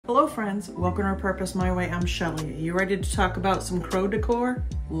Hello friends, welcome to Repurpose My Way. I'm Shelly. Are you ready to talk about some crow decor?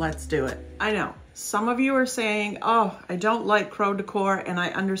 Let's do it. I know, some of you are saying, oh, I don't like crow decor, and I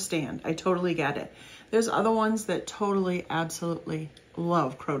understand. I totally get it. There's other ones that totally, absolutely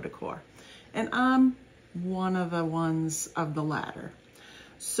love crow decor. And I'm one of the ones of the latter.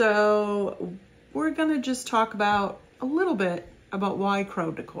 So we're gonna just talk about a little bit about why crow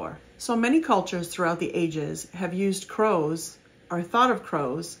decor. So many cultures throughout the ages have used crows or thought of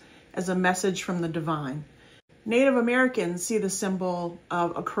crows as a message from the divine. Native Americans see the symbol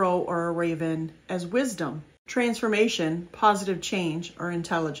of a crow or a raven as wisdom, transformation, positive change, or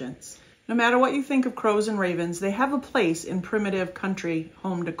intelligence. No matter what you think of crows and ravens, they have a place in primitive country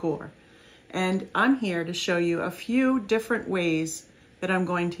home decor. And I'm here to show you a few different ways that I'm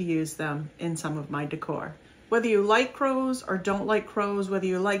going to use them in some of my decor. Whether you like crows or don't like crows, whether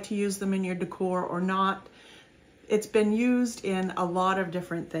you like to use them in your decor or not, it's been used in a lot of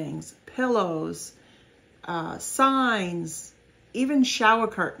different things. Pillows, signs, even shower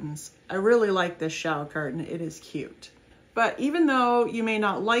curtains. I really like this shower curtain. It is cute. But even though you may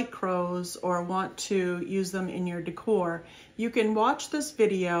not like crows or want to use them in your decor, you can watch this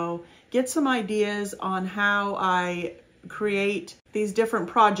video, get some ideas on how I create these different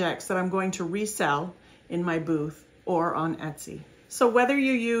projects that I'm going to resell in my booth or on Etsy. So whether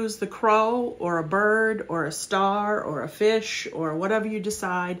you use the crow or a bird or a star or a fish or whatever you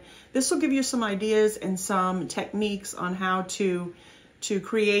decide, this will give you some ideas and some techniques on how to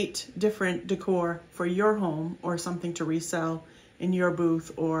create different decor for your home or something to resell in your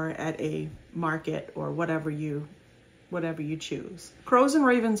booth or at a market or whatever you choose. Crows and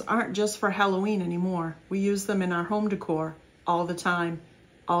ravens aren't just for Halloween anymore. We use them in our home decor all the time,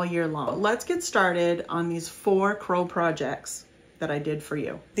 all year long. But let's get started on these 4 crow projects that I did for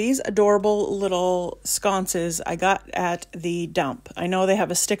you. These adorable little sconces I got at the dump. I know they have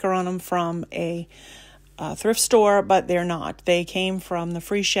a sticker on them from a thrift store, but they're not. They came from the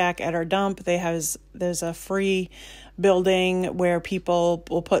free shack at our dump. There's a free building where people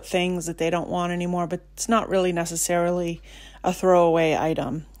will put things that they don't want anymore, but it's not really necessarily a throwaway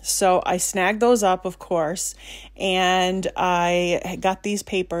item. So I snagged those up, of course, and I got these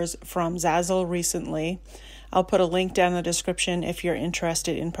papers from Zazzle recently. I'll put a link down in the description if you're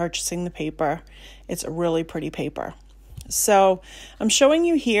interested in purchasing the paper. It's a really pretty paper. So I'm showing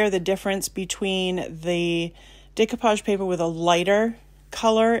you here the difference between the decoupage paper with a lighter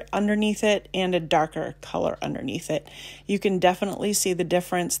color underneath it and a darker color underneath it. You can definitely see the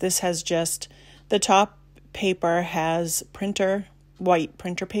difference. This has just, the top paper has white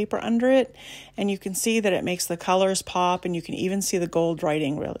printer paper under it, and you can see that it makes the colors pop, and you can even see the gold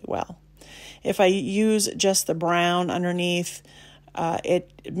writing really well. If I use just the brown underneath,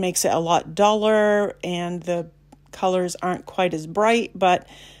 it makes it a lot duller and the colors aren't quite as bright, but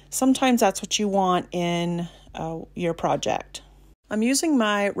sometimes that's what you want in your project. I'm using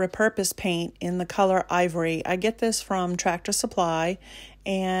my Repurposed paint in the color Ivory. I get this from Tractor Supply,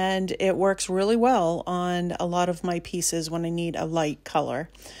 and it works really well on a lot of my pieces when I need a light color.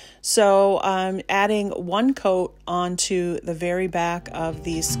 So I'm adding 1 coat onto the very back of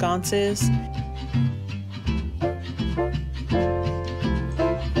these sconces.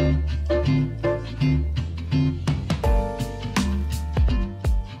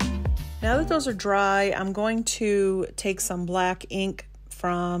 Now that those are dry, I'm going to take some black ink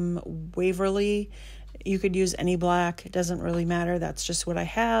from Waverly. You could use any black, it doesn't really matter, that's just what I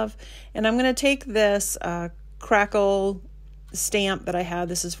have. And I'm going to take this crackle stamp that I have,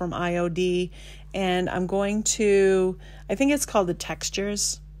 this is from IOD, and I'm going to, I think it's called the texture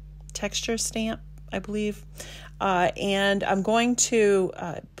stamp, I believe. And I'm going to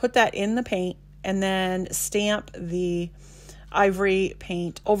put that in the paint and then stamp the ivory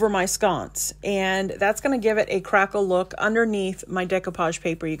paint over my sconce, and that's going to give it a crackle look underneath my decoupage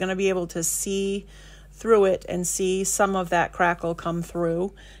paper. You're going to be able to see through it and see some of that crackle come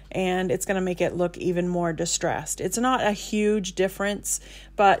through, and it's going to make it look even more distressed. It's not a huge difference,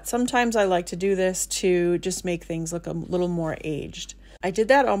 but sometimes I like to do this to just make things look a little more aged. I did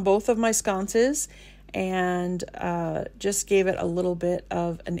that on both of my sconces and just gave it a little bit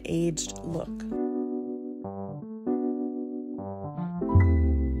of an aged look.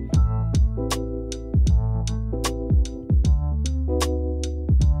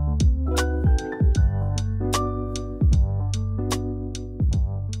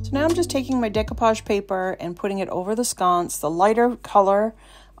 Now I'm just taking my decoupage paper and putting it over the sconce. The lighter color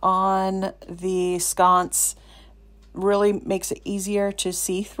on the sconce really makes it easier to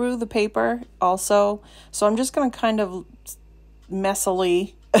see through the paper also. So I'm just going to kind of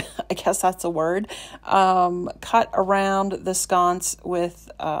messily I guess that's a word, cut around the sconce with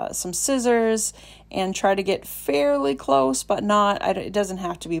some scissors and try to get fairly close, but not, it doesn't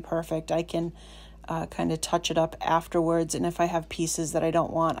have to be perfect. I can kind of touch it up afterwards, and if I have pieces that I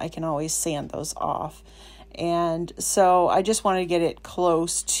don't want, I can always sand those off. And so I just wanted to get it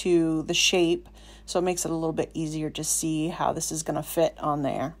close to the shape, so it makes it a little bit easier to see how this is going to fit on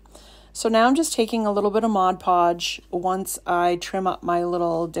there. So now I'm just taking a little bit of Mod Podge once I trim up my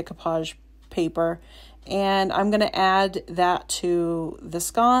little decoupage paper, and I'm going to add that to the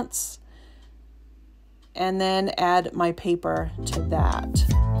sconce and then add my paper to that.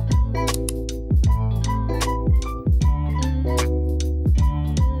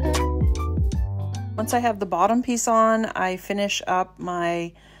 Once I have the bottom piece on, I finish up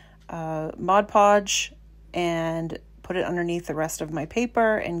my Mod Podge and put it underneath the rest of my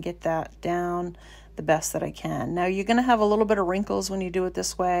paper and get that down the best that I can. Now you're going to have a little bit of wrinkles when you do it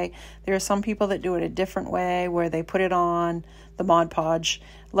this way. There are some people that do it a different way, where they put it on the Mod Podge,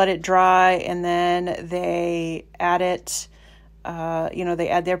 let it dry, and then they add it, they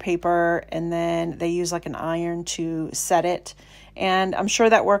add their paper, and then they use like an iron to set it. And I'm sure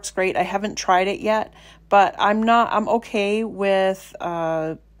that works great. I haven't tried it yet, but I'm okay with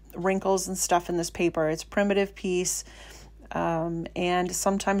wrinkles and stuff in this paper. It's a primitive piece, and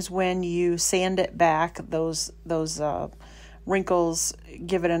sometimes when you sand it back, those wrinkles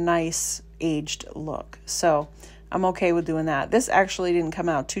give it a nice aged look. So I'm okay with doing that. This actually didn't come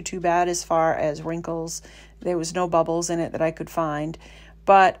out too bad as far as wrinkles. There was no bubbles in it that I could find,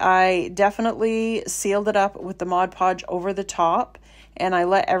 but I definitely sealed it up with the Mod Podge over the top, and I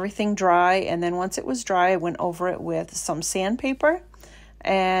let everything dry. And then once it was dry, I went over it with some sandpaper,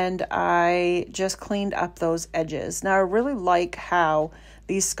 and I just cleaned up those edges. Now I really like how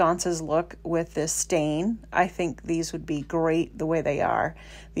these sconces look with this stain. I think these would be great the way they are.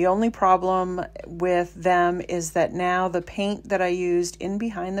 The only problem with them is that now the paint that I used in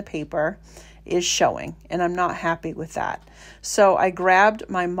behind the paper is showing, and I'm not happy with that. So I grabbed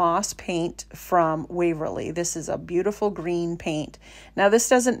my moss paint from Waverly. This is a beautiful green paint. Now this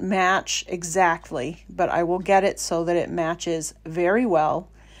doesn't match exactly, but I will get it so that it matches very well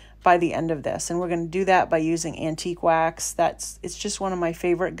by the end of this. And we're going to do that by using antique wax. It's just one of my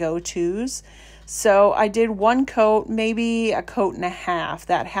favorite go-tos. So I did one coat, maybe a coat and a half.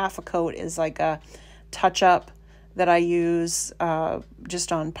 That half a coat is like a touch-up that I use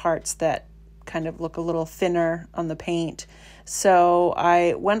just on parts that kind of look a little thinner on the paint. So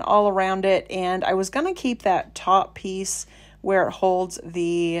I went all around it, and I was going to keep that top piece where it holds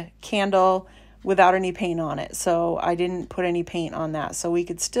the candle without any paint on it. So I didn't put any paint on that. So we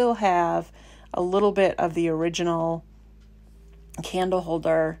could still have a little bit of the original candle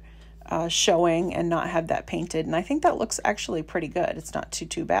holder showing and not have that painted. And I think that looks actually pretty good. It's not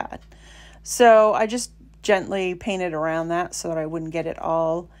too bad. So I just gently painted around that so that I wouldn't get it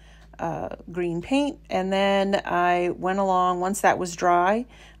all green paint. And then I went along, once that was dry,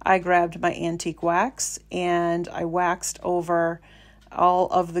 I grabbed my antique wax and I waxed over all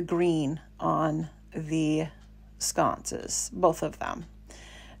of the green on the sconces, both of them.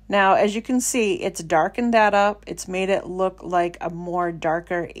 Now, as you can see, it's darkened that up. It's made it look like a more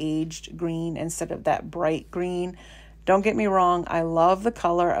darker aged green instead of that bright green. Don't get me wrong, I love the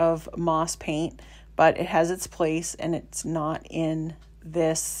color of moss paint, but it has its place and it's not in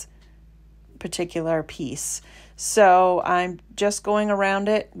this particular piece. So I'm just going around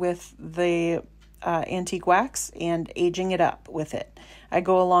it with the antique wax and aging it up with it. I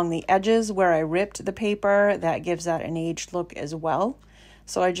go along the edges where I ripped the paper. That gives that an aged look as well.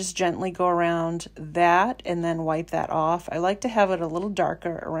 So I just gently go around that and then wipe that off. I like to have it a little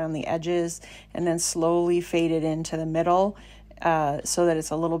darker around the edges and then slowly fade it into the middle so that it's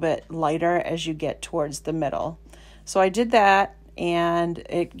a little bit lighter as you get towards the middle. So I did that, and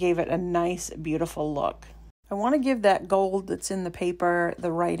it gave it a nice, beautiful look. I want to give that gold that's in the paper,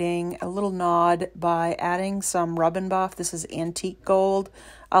 the writing, a little nod by adding some rub and buff. This is antique gold.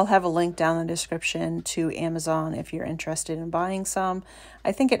 I'll have a link down in the description to Amazon if you're interested in buying some.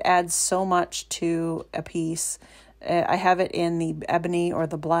 I think it adds so much to a piece. I have it in the ebony or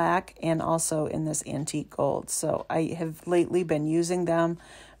the black and also in this antique gold. So I have lately been using them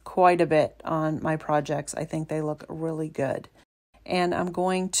quite a bit on my projects. I think they look really good. And I'm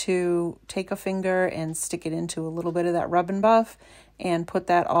going to take a finger and stick it into a little bit of that rub and buff and put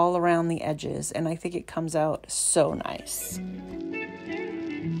that all around the edges. And I think it comes out so nice.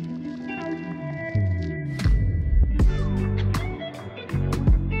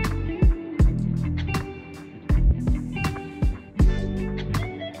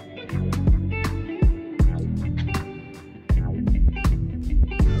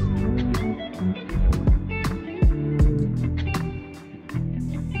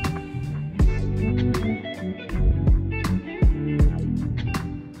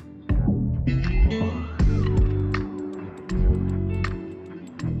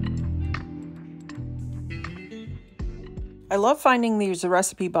 I love finding these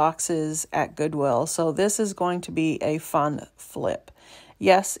recipe boxes at Goodwill, so this is going to be a fun flip.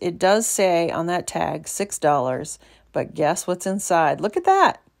 Yes, it does say on that tag $6, but guess what's inside? Look at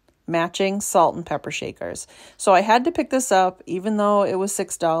that! Matching salt and pepper shakers. So I had to pick this up even though it was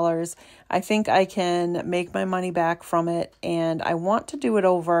 $6. I think I can make my money back from it, and I want to do it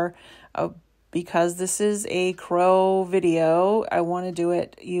over because this is a crow video. I want to do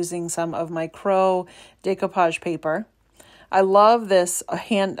it using some of my crow decoupage paper. I love this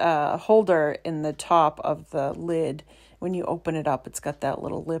hand holder in the top of the lid. When you open it up, it's got that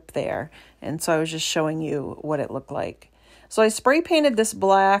little lip there. And so I was just showing you what it looked like. So I spray painted this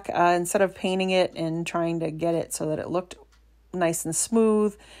black instead of painting it and trying to get it so that it looked nice and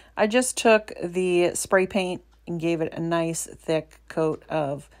smooth. I just took the spray paint and gave it a nice thick coat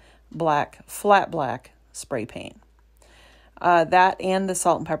of black, flat black spray paint. That and the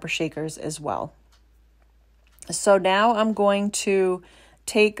salt and pepper shakers as well. So now I'm going to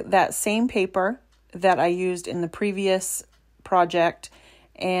take that same paper that I used in the previous project,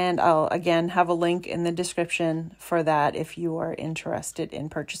 and I'll again have a link in the description for that if you are interested in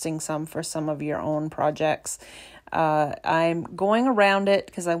purchasing some for some of your own projects. I'm going around it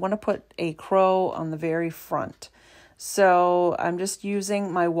because I want to put a crow on the very front. So I'm just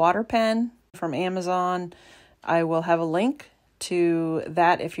using my water pen from Amazon. I will have a link to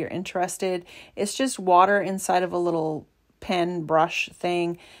that if you're interested. It's just water inside of a little pen brush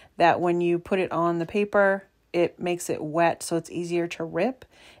thing that when you put it on the paper, it makes it wet so it's easier to rip.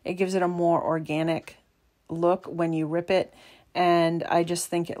 It gives it a more organic look when you rip it, and I just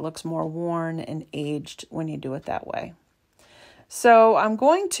think it looks more worn and aged when you do it that way. So I'm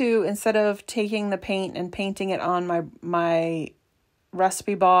going to, instead of taking the paint and painting it on my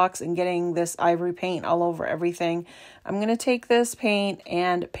recipe box and getting this ivory paint all over everything, I'm going to take this paint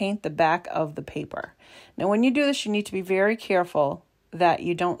and paint the back of the paper. Now when you do this, you need to be very careful that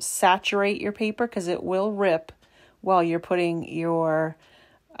you don't saturate your paper because it will rip while you're putting your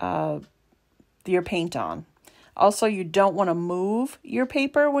paint on. Also, you don't want to move your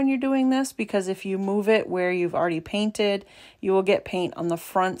paper when you're doing this, because if you move it where you've already painted, you will get paint on the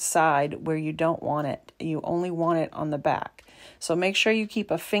front side where you don't want it. You only want it on the back. So make sure you keep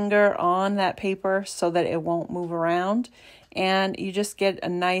a finger on that paper so that it won't move around, and you just get a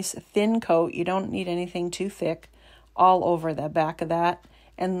nice thin coat. You don't need anything too thick all over the back of that,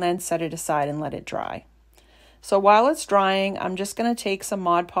 and then set it aside and let it dry. So while it's drying, I'm just going to take some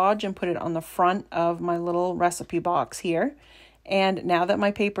Mod Podge and put it on the front of my little recipe box here. And now that my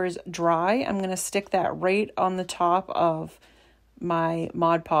paper is dry, I'm going to stick that right on the top of my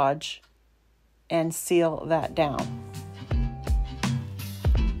Mod Podge and seal that down.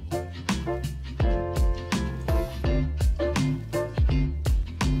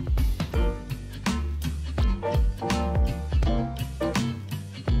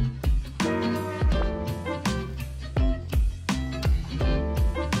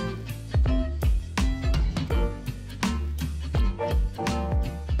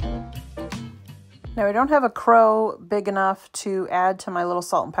 Now I don't have a crow big enough to add to my little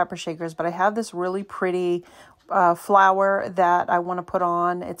salt and pepper shakers, but I have this really pretty flower that I want to put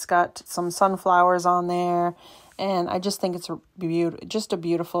on. It's got some sunflowers on there, and I just think it's just a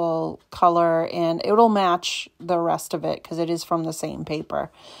beautiful color, and it'll match the rest of it because it is from the same paper.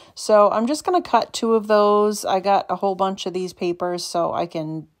 So I'm just going to cut 2 of those. I got a whole bunch of these papers so I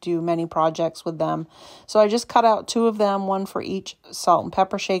can do many projects with them. So I just cut out 2 of them, one for each salt and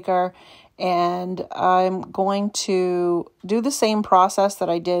pepper shaker. And I'm going to do the same process that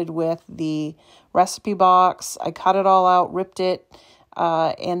I did with the recipe box. I cut it all out, ripped it,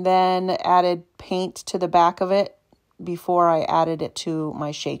 and then added paint to the back of it before I added it to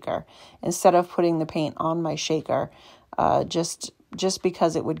my shaker, instead of putting the paint on my shaker, just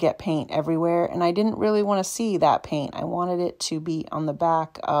because it would get paint everywhere. And I didn't really want to see that paint. I wanted it to be on the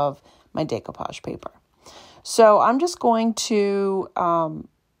back of my decoupage paper. So I'm just going to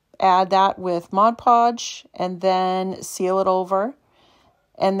add that with Mod Podge and then seal it over.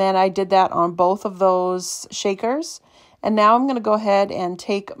 And then I did that on both of those shakers. And now I'm going to go ahead and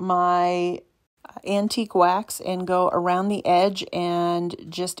take my antique wax and go around the edge and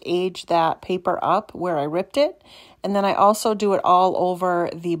just age that paper up where I ripped it. And then I also do it all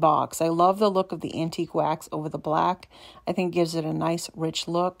over the box. I love the look of the antique wax over the black. I think it gives it a nice rich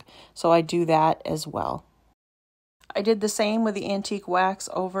look. So I do that as well. I did the same with the antique wax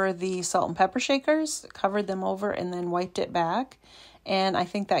over the salt and pepper shakers, covered them over and then wiped it back. And I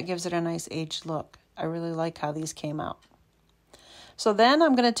think that gives it a nice aged look. I really like how these came out. So then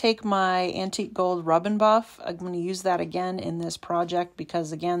I'm going to take my antique gold rub and buff. I'm going to use that again in this project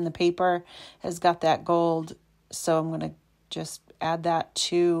because, again, the paper has got that gold. So I'm going to just add that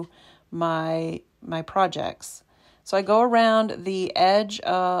to my projects. So I go around the edge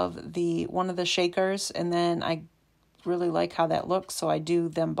of one of the shakers, and then I really like how that looks, so I do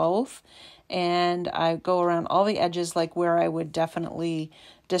them both. And I go around all the edges, like where I would definitely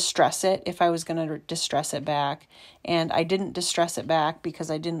distress it if I was going to distress it back. And I didn't distress it back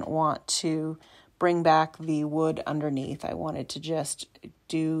because I didn't want to bring back the wood underneath. I wanted to just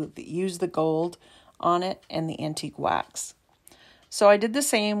use the gold on it and the antique wax. So I did the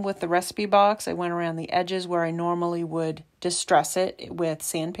same with the recipe box. I went around the edges where I normally would distress it with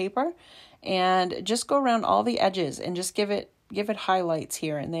sandpaper, and just go around all the edges and just give it highlights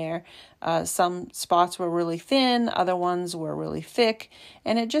here and there. Some spots were really thin, other ones were really thick,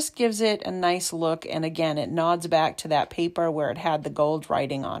 and it just gives it a nice look. And again, it nods back to that paper where it had the gold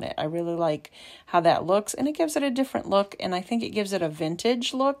writing on it. I really like how that looks, and it gives it a different look, and I think it gives it a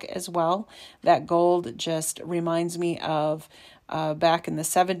vintage look as well. That gold just reminds me of back in the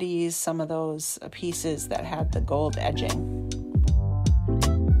 70s, some of those pieces that had the gold edging.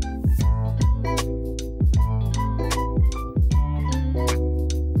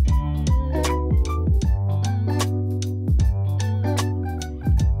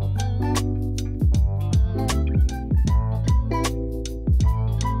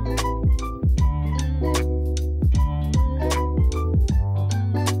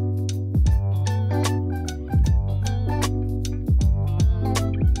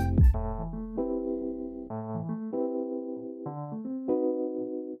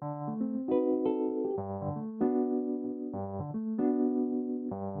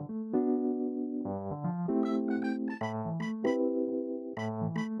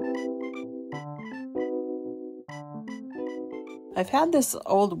 I've had this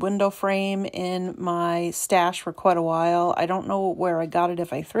old window frame in my stash for quite a while. I don't know where I got it,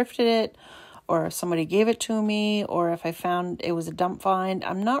 if I thrifted it or if somebody gave it to me or if I found it was a dump find.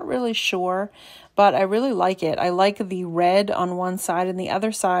 I'm not really sure, but I really like it. I like the red on one side, and the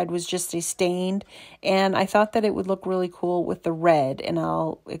other side was just a stained, and I thought that it would look really cool with the red, and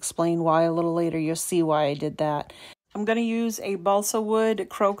I'll explain why a little later. You'll see why I did that. I'm going to use a balsa wood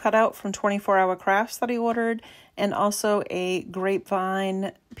crow cutout from 24 Hour Crafts that I ordered, and also a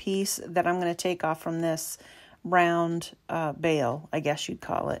grapevine piece that I'm going to take off from this round bale, I guess you'd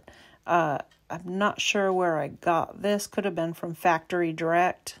call it. I'm not sure where I got this. Could have been from Factory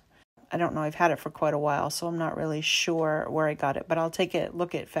Direct. I don't know. I've had it for quite a while, so I'm not really sure where I got it. But I'll take a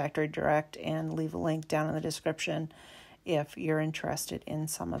look at Factory Direct and leave a link down in the description if you're interested in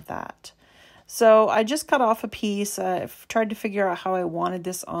some of that. So I just cut off a piece. I've tried to figure out how I wanted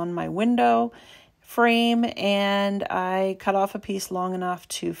this on my window frame, and I cut off a piece long enough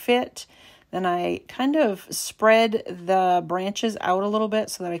to fit. Then I kind of spread the branches out a little bit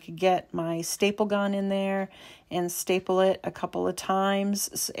so that I could get my staple gun in there and staple it a couple of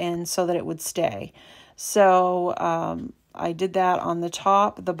times, and so that it would stay. So I did that on the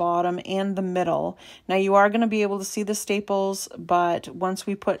top, the bottom, and the middle. Now you are going to be able to see the staples, but once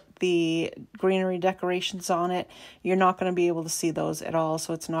we put the greenery decorations on it, you're not going to be able to see those at all.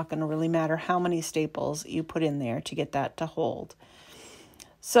 So it's not going to really matter how many staples you put in there to get that to hold.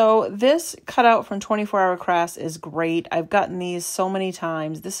 So this cutout from 24 Hour Crafts is great. I've gotten these so many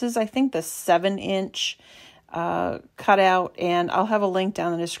times. This is, I think, the 7-inch cutout, and I'll have a link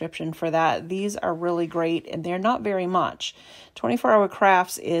down in the description for that. These are really great, and they're not very much. 24 Hour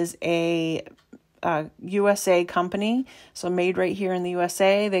Crafts is a USA company, so made right here in the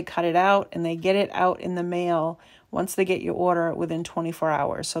USA. They cut it out, and they get it out in the mail once they get your order within 24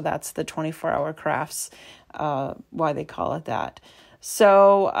 hours. So that's the 24 Hour Crafts, why they call it that.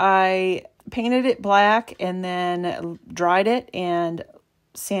 So I painted it black and then dried it and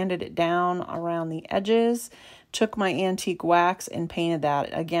sanded it down around the edges, took my antique wax and painted that.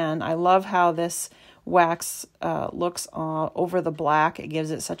 Again, I love how this wax looks over the black. It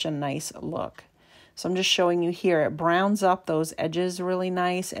gives it such a nice look. So I'm just showing you here. It browns up those edges really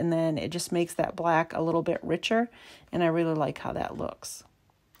nice, and then it just makes that black a little bit richer, and I really like how that looks.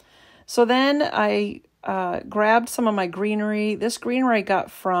 So then I grabbed some of my greenery. This greenery I got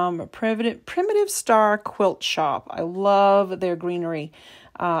from Primitive Star Quilt Shop. I love their greenery.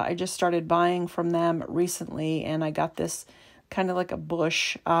 I just started buying from them recently, and I got this kind of like a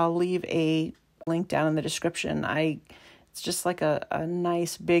bush. I'll leave a link down in the description. It's just like a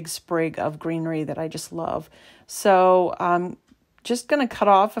nice big sprig of greenery that I just love. So I'm just going to cut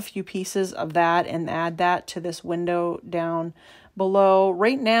off a few pieces of that and add that to this window down below.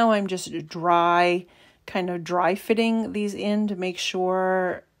 Right now I'm just kind of dry fitting these in to make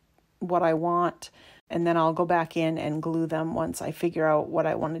sure what I want, and then I'll go back in and glue them once I figure out what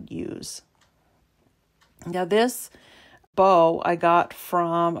I want to use. Now this bow I got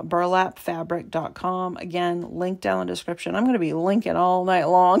from burlapfabric.com. Again, link down in the description. I'm going to be linking all night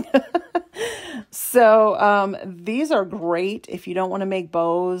long. So these are great if you don't want to make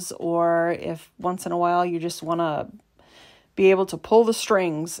bows, or if once in a while you just want to be able to pull the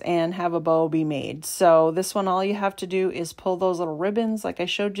strings and have a bow be made. So this one, all you have to do is pull those little ribbons like I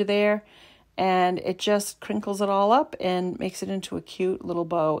showed you there, and it just crinkles it all up and makes it into a cute little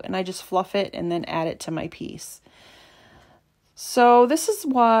bow. And I just fluff it and then add it to my piece. So this is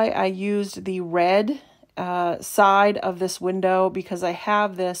why I used the red side of this window, because I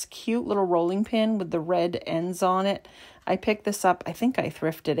have this cute little rolling pin with the red ends on it. I picked this up, I think I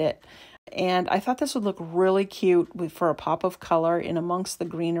thrifted it, and I thought this would look really cute for a pop of color in amongst the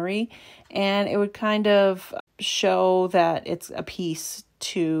greenery, and it would kind of show that it's a piece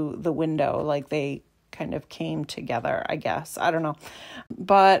to the window, like they kind of came together, I guess. I don't know.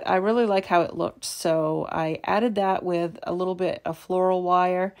 But I really like how it looked. So I added that with a little bit of floral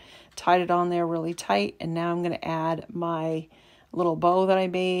wire, tied it on there really tight, and now I'm going to add my little bow that I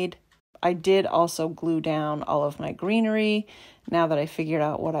made. I did also glue down all of my greenery now that I figured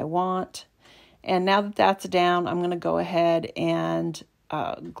out what I want. And now that that's down, I'm going to go ahead and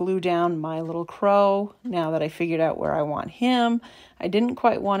glue down my little crow now that I figured out where I want him. I didn't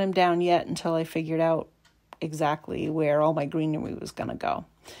quite want him down yet until I figured out exactly where all my greenery was going to go.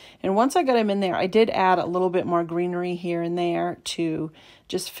 And once I got him in there, I did add a little bit more greenery here and there to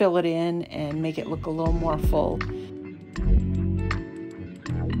just fill it in and make it look a little more full.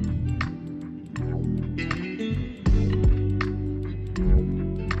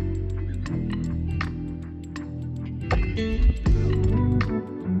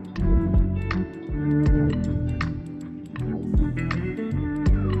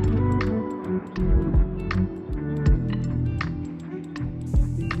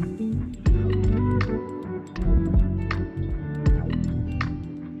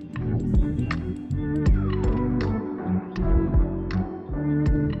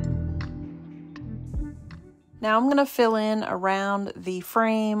 Now I'm going to fill in around the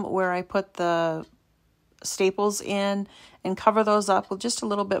frame where I put the staples in and cover those up with just a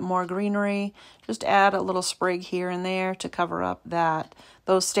little bit more greenery. Just add a little sprig here and there to cover up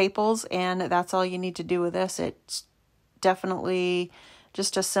those staples, and that's all you need to do with this. It's definitely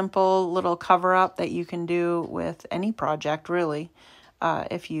just a simple little cover up that you can do with any project, really.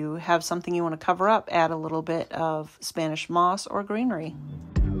 If you have something you want to cover up, add a little bit of Spanish moss or greenery.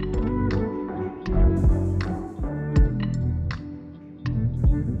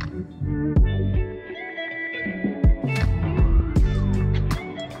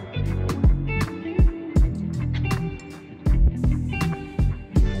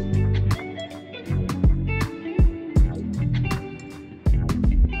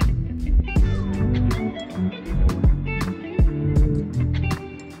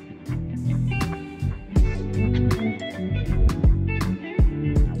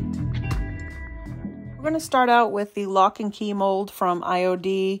 We're going to start out with the lock and key mold from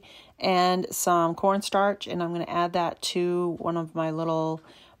IOD and some cornstarch, and I'm going to add that to one of my little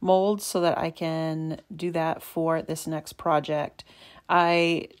molds so that I can do that for this next project.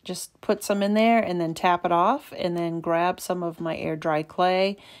 I just put some in there and then tap it off, and then grab some of my air dry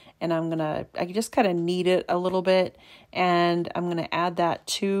clay, and I just kind of knead it a little bit, and I'm going to add that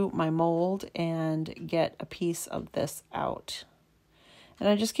to my mold and get a piece of this out. And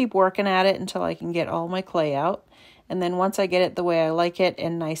I just keep working at it until I can get all my clay out. And then once I get it the way I like it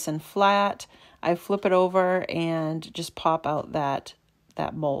and nice and flat, I flip it over and just pop out that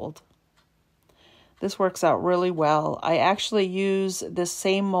mold. This works out really well. I actually use this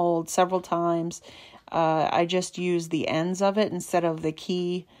same mold several times. I just use the ends of it instead of the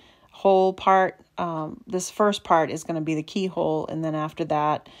keyhole part. This first part is going to be the keyhole, and then after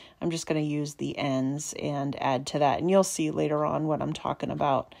that, I'm just going to use the ends and add to that. And you'll see later on what I'm talking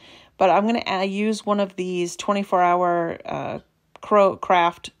about. But I'm going to use one of these 24-hour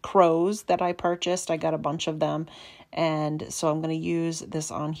craft crows that I purchased. I got a bunch of them. And so I'm going to use this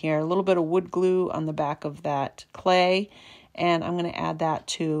on here. A little bit of wood glue on the back of that clay. And I'm going to add that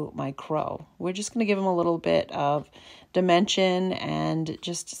to my crow. We're just going to give him a little bit of dimension and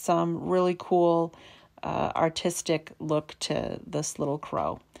just some really cool artistic look to this little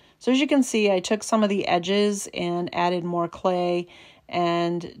crow. So as you can see, I took some of the edges and added more clay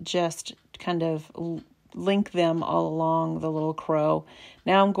and just kind of link them all along the little crow.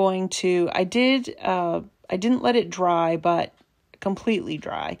 Now I'm going to, I didn't let it dry, but completely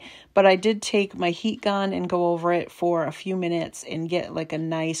dry, but I did take my heat gun and go over it for a few minutes and get like a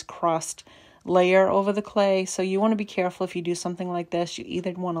nice crust layer over the clay. So you want to be careful if you do something like this. You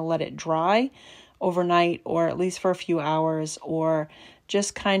either want to let it dry overnight, or at least for a few hours, or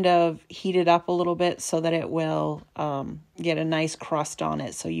just kind of heat it up a little bit so that it will get a nice crust on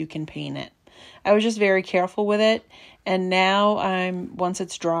it so you can paint it. I was just very careful with it. And now once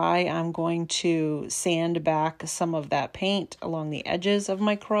it's dry, I'm going to sand back some of that paint along the edges of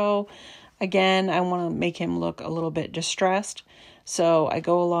my crow. Again, I want to make him look a little bit distressed. So I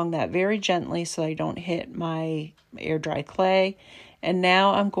go along that very gently so I don't hit my air dry clay. And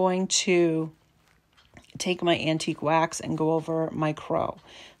now I'm going to take my antique wax and go over my crow.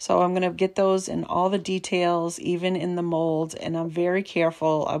 So I'm going to get those in all the details, even in the mold. And I'm very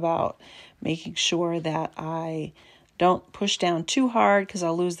careful about making sure that I don't push down too hard because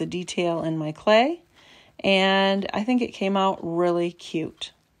I'll lose the detail in my clay. And I think it came out really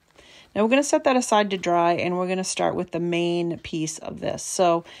cute. Now we're going to set that aside to dry, and we're going to start with the main piece of this.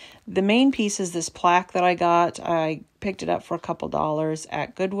 So the main piece is this plaque that I got. I picked it up for a couple dollars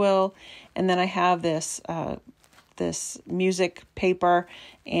at Goodwill. And then I have this music paper,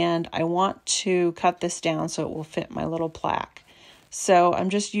 and I want to cut this down so it will fit my little plaque. So I'm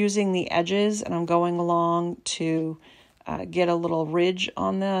just using the edges, and I'm going along to get a little ridge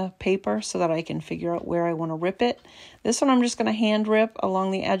on the paper so that I can figure out where I want to rip it. This one I'm just going to hand rip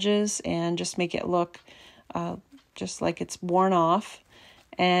along the edges and just make it look just like it's worn off.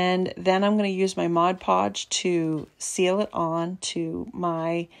 And then I'm going to use my Mod Podge to seal it on to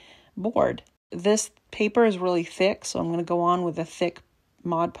my board. This paper is really thick, so I'm going to go on with a thick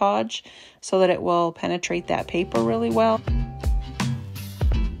Mod Podge so that it will penetrate that paper really well.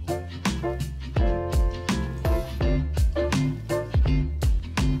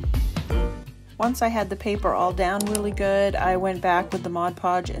 Once I had the paper all down really good, I went back with the Mod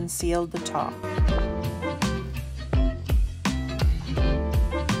Podge and sealed the top.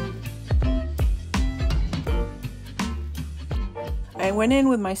 I went in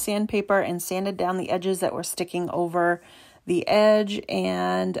with my sandpaper and sanded down the edges that were sticking over the edge,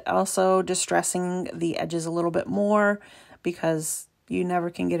 and also distressing the edges a little bit more because you never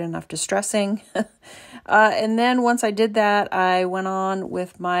can get enough distressing. And then once I did that, I went on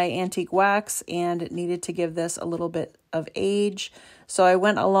with my antique wax and needed to give this a little bit of age. So I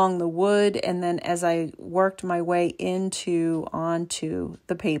went along the wood, and then as I worked my way onto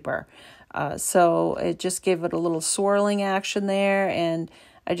the paper. So it just gave it a little swirling action there, and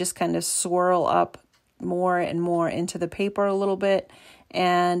I just kind of swirl up more and more into the paper a little bit,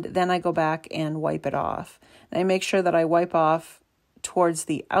 and then I go back and wipe it off. And I make sure that I wipe off towards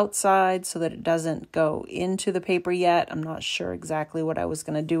the outside so that it doesn't go into the paper yet. I'm not sure exactly what I was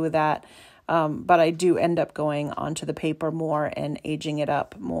going to do with that, but I do end up going onto the paper more and aging it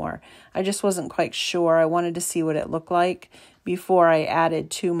up more. I just wasn't quite sure. I wanted to see what it looked like before I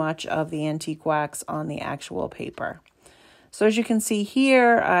added too much of the antique wax on the actual paper. So as you can see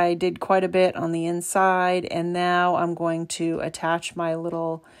here, I did quite a bit on the inside, and now I'm going to attach my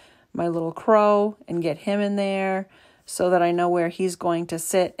little crow and get him in there so that I know where he's going to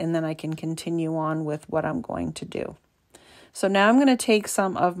sit, and then I can continue on with what I'm going to do. So now I'm going to take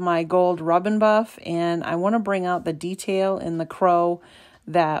some of my gold rub and buff, and I want to bring out the detail in the crow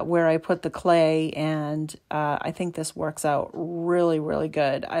where I put the clay, and I think this works out really, really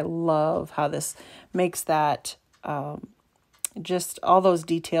good. I love how this makes that just all those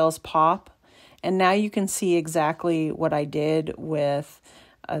details pop. And now you can see exactly what I did with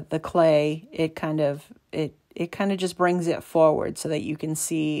the clay. It kind of just brings it forward so that you can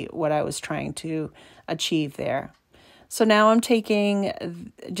see what I was trying to achieve there. So now I'm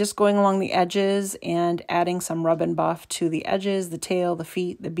just going along the edges and adding some rub and buff to the edges, the tail, the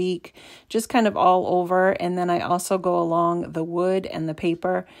feet, the beak, just kind of all over. And then I also go along the wood and the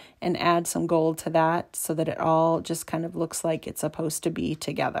paper and add some gold to that so that it all just kind of looks like it's supposed to be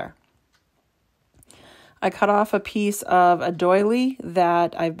together. I cut off a piece of a doily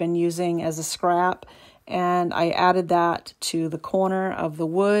that I've been using as a scrap, and I added that to the corner of the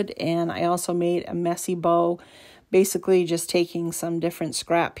wood, and I also made a messy bow, basically just taking some different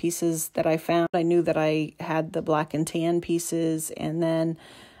scrap pieces that I found. I knew that I had the black and tan pieces, and then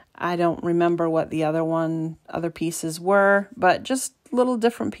I don't remember what the other pieces were, but just little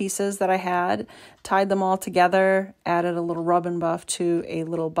different pieces that I had, tied them all together, added a little rub and buff to a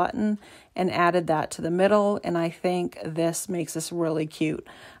little button, and added that to the middle, and I think this makes this really cute.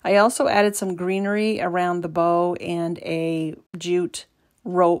 I also added some greenery around the bow and a jute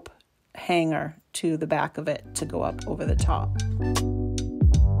rope hanger to the back of it to go up over the top.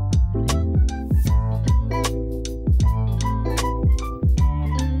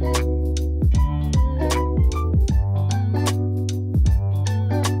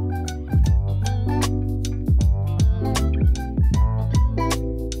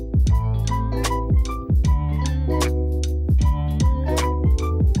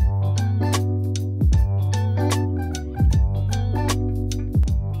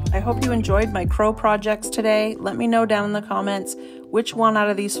 hope you enjoyed my crow projects today. Let me know down in the comments which one out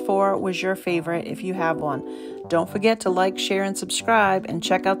of these 4 was your favorite if you have one. Don't forget to like, share, and subscribe, and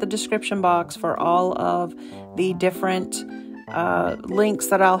check out the description box for all of the different links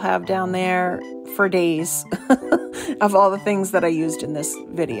that I'll have down there for days of all the things that I used in this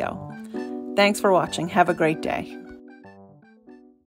video. Thanks for watching. Have a great day.